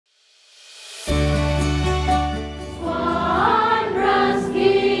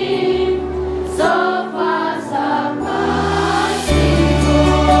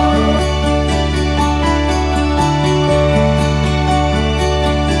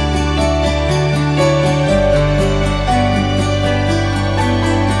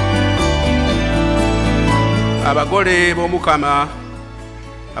abagole b'Omukama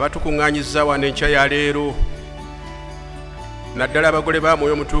abatukuŋŋaanyizza wano enkya ya leero, naddala abagole ba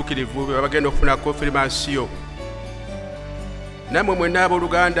Mwoyo Omutuukirivu be bagenda okufuna konfirmasiyo, nammwe mwenna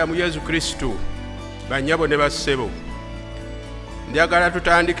abooluganda mu Yesu Kristo, bannyabo ne bassebo, njagala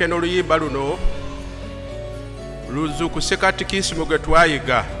tutandike n'oluyimba luno luzuukuse katikisimu gwe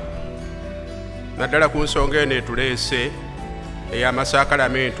twayiga, naddala ku nsonga eno etuleese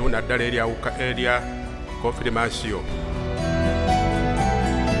ey'amasakalamentu, naddala erya konfirmasiyo.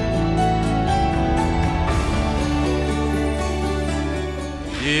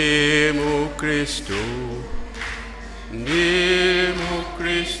 Ndi mu Kristo, ndi mu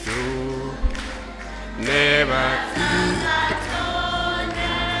Kristo, never.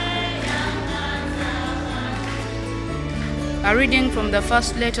 A reading from the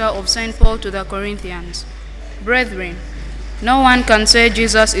first letter of St. Paul to the Corinthians. Brethren, no one can say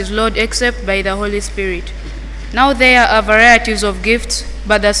Jesus is Lord except by the Holy Spirit. Now there are varieties of gifts,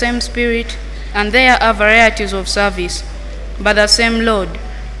 but the same Spirit, and there are varieties of service, but the same Lord.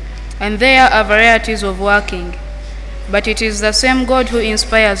 And there are varieties of working, but it is the same God who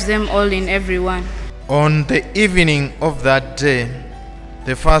inspires them all in everyone. On the evening of that day,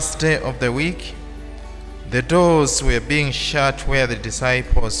 the first day of the week, the doors were being shut where the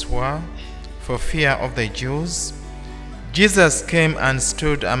disciples were, for fear of the Jews. Jesus came and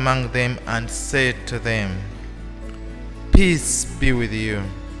stood among them and said to them, "Peace be with you."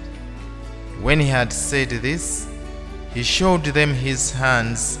 When he had said this, he showed them his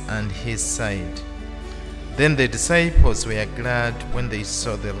hands and his side. Then the disciples were glad when they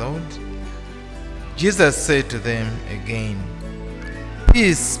saw the Lord. Jesus said to them again,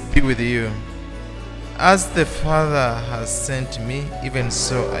 "Peace be with you. As the Father has sent me, even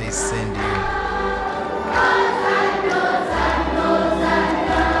so I send you."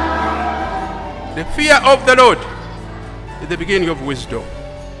 The fear of the Lord is the beginning of wisdom.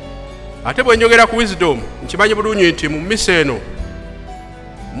 Ate bwe njogera ku wisdom, nkimanyi bulungi nti mu mmisa eno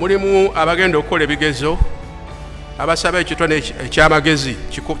mulimu abagenda okukola ebigezo, abasaba ekitone eky'amagezi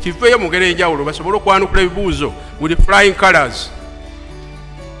kiveeyo mu ngeri enjawulo basobole okwanukula ebibuuzo with flying colors.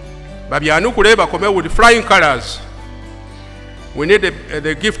 Babyanukule bakome with flying colors. We need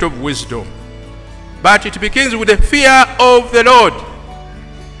the gift of wisdom. But it begins with the fear of the Lord.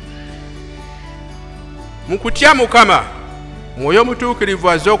 Mukutya Mukama, Mwoyo Omutuukirivu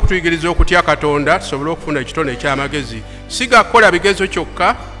azze okutuyigiriza okutya Katonda tusobole okufuna ekitone eky'amagezi. Siga kukola bigezo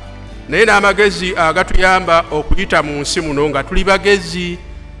kyokka, naye n'amagezi agatuyamba okuyita mu nsi muno nga tuli bagezi.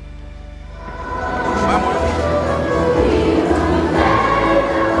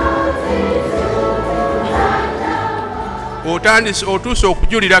 Otuuse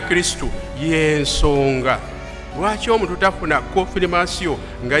okujulira Kristo y'ensonga lwaki omuntu tafuna konfirmasiyo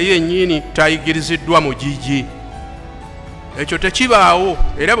nga yennyini tayigiriziddwa mu gigi. Ekyo tekibaawo,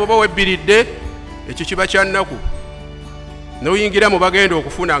 era bw'oba webbiridde ekyo kiba kya nnaku n'oyingira mu bagenda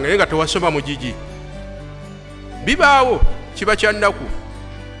okufuna naye nga tewasoma mu gigi. Bibaawo, kiba kya nnaku.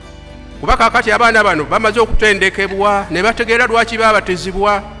 Kuba kaakati abaana bano bamaze okutendekebwa ne bategeera lwaki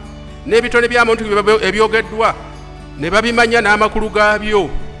baabatezibwa n'ebitone by'amuntu ebyogeddwa ne babimanya n'amakulu gaabyo.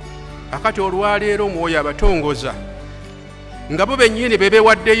 Akati olwaleero Mwoyo abatongoza nga bo bennyini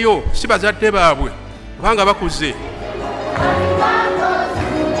bebeewaddeyo, si bazadde baabwe kubanga bakuze.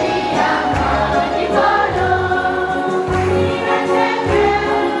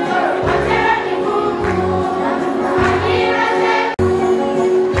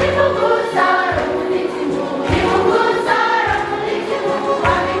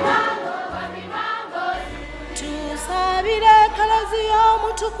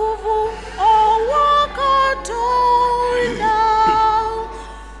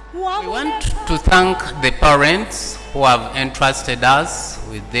 We want to thank the parents who have entrusted us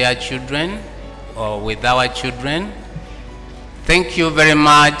with their children or with our children. Thank you very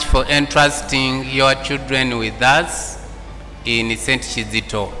much for entrusting your children with us in St.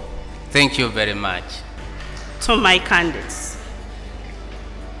 Kizito. Thank you very much. To my candidates,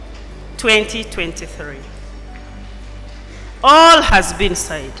 2023. All has been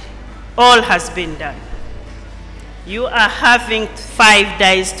said, all has been done. You are having 5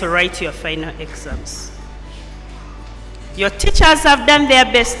 days to write your final exams. Your teachers have done their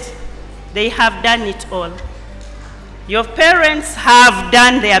best. They have done it all. Your parents have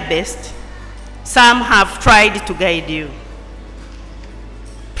done their best. Some have tried to guide you.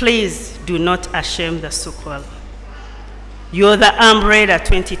 Please do not shame the sequel. You're the umbrella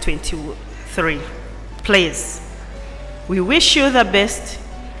 2023. Please, we wish you the best,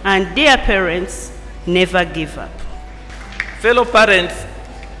 and dear parents, never give up. Fellow parents,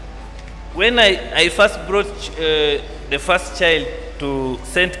 When I first brought the first child to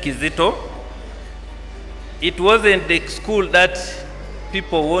St. Kizito, it wasn't the school that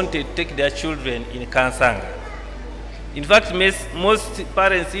people wanted to take their children in Kansanga. In fact, most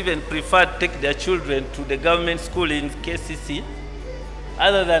parents even prefer to take their children to the government school in KCC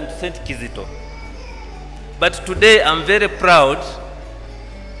other than St. Kizito. But today I'm very proud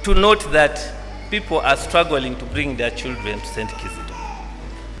to note that people are struggling to bring their children to St. Kizito.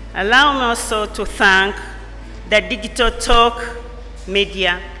 Allow me also to thank the Digital Talk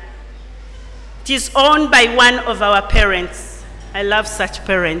Media. It is owned by one of our parents. I love such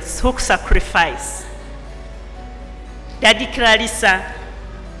parents who sacrifice. Daddy Clarissa,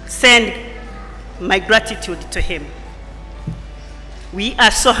 send my gratitude to him. We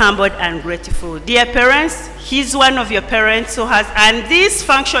are so humbled and grateful. Dear parents, he's one of your parents who has, and this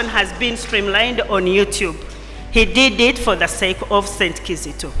function has been streamlined on YouTube. He did it for the sake of St.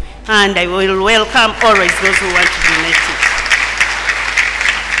 Kizito. And I will welcome always those who want to donate it.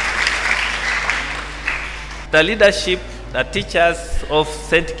 The leadership, the teachers of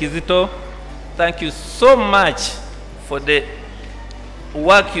St. Kizito, thank you so much for the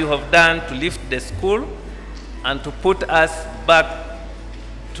work you have done to lift the school and to put us back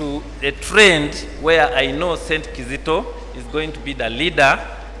to a trend where I know St. Kizito is going to be the leader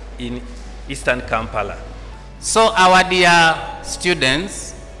in Eastern Kampala. So our dear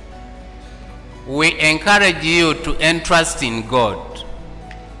students, we encourage you to entrust in God,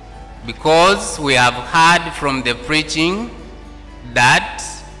 because we have heard from the preaching that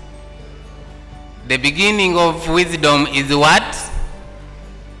the beginning of wisdom is what?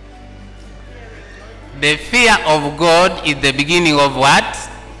 The fear of God is the beginning of what?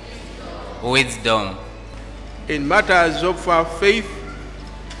 Wisdom. In matters of our faith,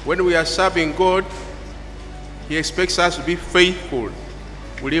 when we are serving God, He expects us to be faithful.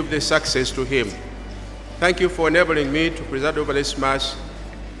 We leave the success to Him. Thank you for enabling me to preside over this Mass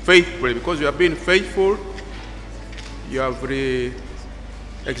faithfully, because you have been faithful. You have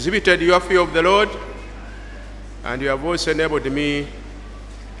exhibited your fear of the Lord, and you have also enabled me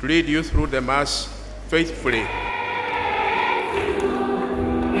to lead you through the Mass faithfully.